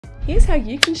Here's how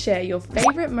you can share your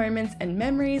favorite moments and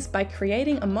memories by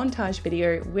creating a montage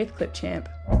video with CLIPCHAMP.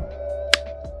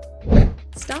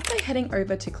 Start by heading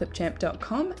over to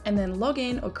clipchamp.com and then log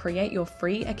in or create your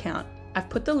free account. I've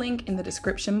put the link in the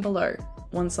description below.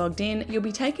 Once logged in, you'll be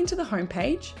taken to the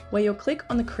homepage where you'll click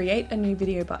on the Create a New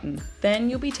Video button. Then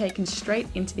you'll be taken straight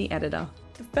into the editor.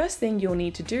 The first thing you'll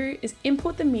need to do is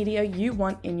import the media you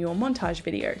want in your montage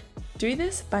video. Do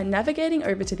this by navigating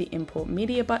over to the Import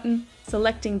Media button,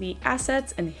 selecting the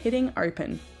assets and hitting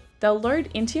Open. They'll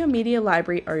load into your media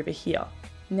library over here.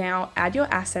 Now add your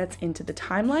assets into the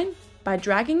timeline by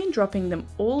dragging and dropping them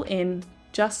all in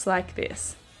just like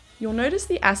this. You'll notice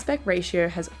the aspect ratio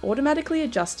has automatically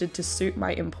adjusted to suit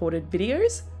my imported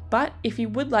videos, but if you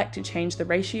would like to change the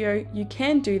ratio, you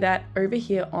can do that over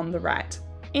here on the right.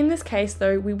 In this case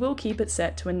though, we will keep it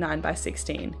set to a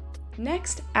 9:16.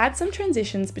 Next, add some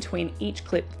transitions between each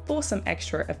clip for some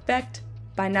extra effect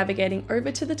by navigating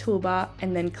over to the toolbar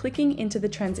and then clicking into the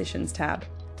Transitions tab.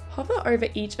 Hover over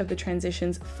each of the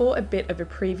transitions for a bit of a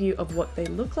preview of what they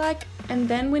look like, and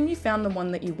then when you found the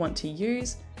one that you want to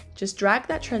use, just drag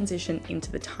that transition into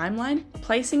the timeline,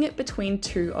 placing it between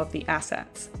two of the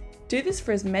assets. Do this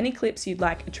for as many clips you'd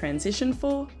like a transition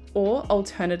for, or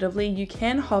alternatively, you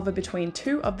can hover between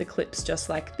two of the clips just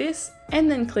like this, and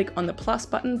then click on the plus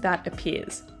button that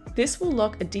appears. This will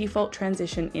lock a default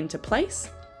transition into place,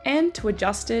 and to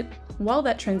adjust it, while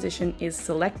that transition is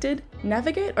selected,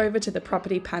 navigate over to the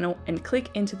Property panel and click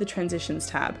into the Transitions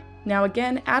tab. Now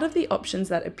again, out of the options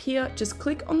that appear, just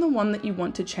click on the one that you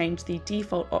want to change the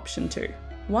default option to.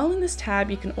 While in this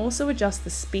tab, you can also adjust the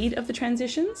speed of the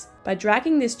transitions by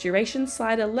dragging this duration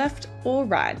slider left or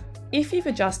right. If you've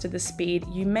adjusted the speed,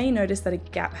 you may notice that a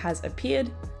gap has appeared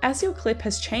as your clip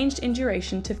has changed in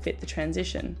duration to fit the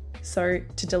transition. So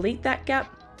to delete that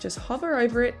gap, just hover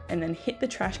over it and then hit the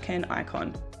trash can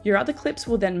icon. Your other clips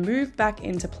will then move back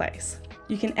into place.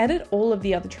 You can edit all of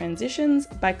the other transitions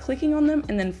by clicking on them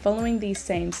and then following these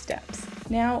same steps.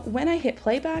 Now, when I hit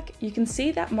playback, you can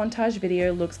see that montage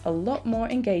video looks a lot more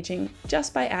engaging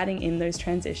just by adding in those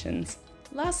transitions.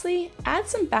 Lastly, add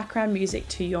some background music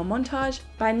to your montage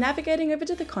by navigating over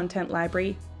to the Content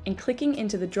library and clicking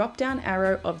into the drop-down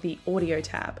arrow of the Audio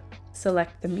tab.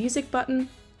 Select the Music button,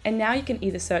 and now you can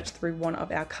either search through one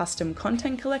of our custom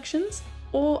content collections,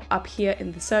 or up here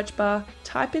in the search bar,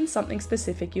 type in something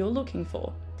specific you're looking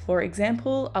for. For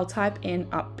example, I'll type in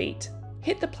upbeat.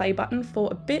 Hit the play button for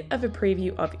a bit of a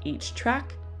preview of each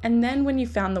track, and then when you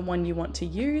found the one you want to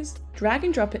use, drag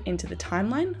and drop it into the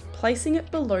timeline, placing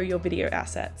it below your video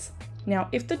assets. Now,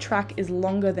 if the track is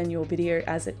longer than your video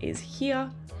as it is here,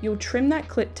 you'll trim that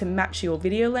clip to match your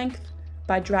video length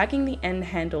by dragging the end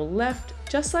handle left,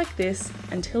 just like this,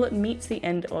 until it meets the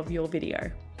end of your video.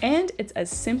 And it's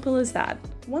as simple as that.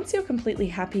 Once you're completely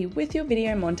happy with your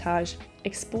video montage,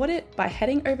 export it by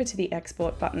heading over to the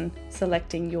Export button,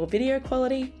 selecting your video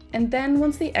quality, and then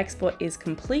once the export is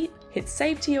complete, hit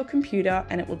save to your computer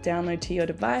and it will download to your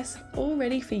device, all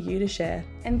ready for you to share.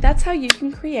 And that's how you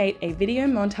can create a video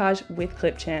montage with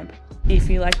CLIPCHAMP. If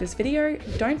you like this video,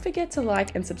 don't forget to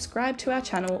like and subscribe to our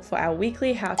channel for our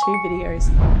weekly how-to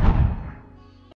videos.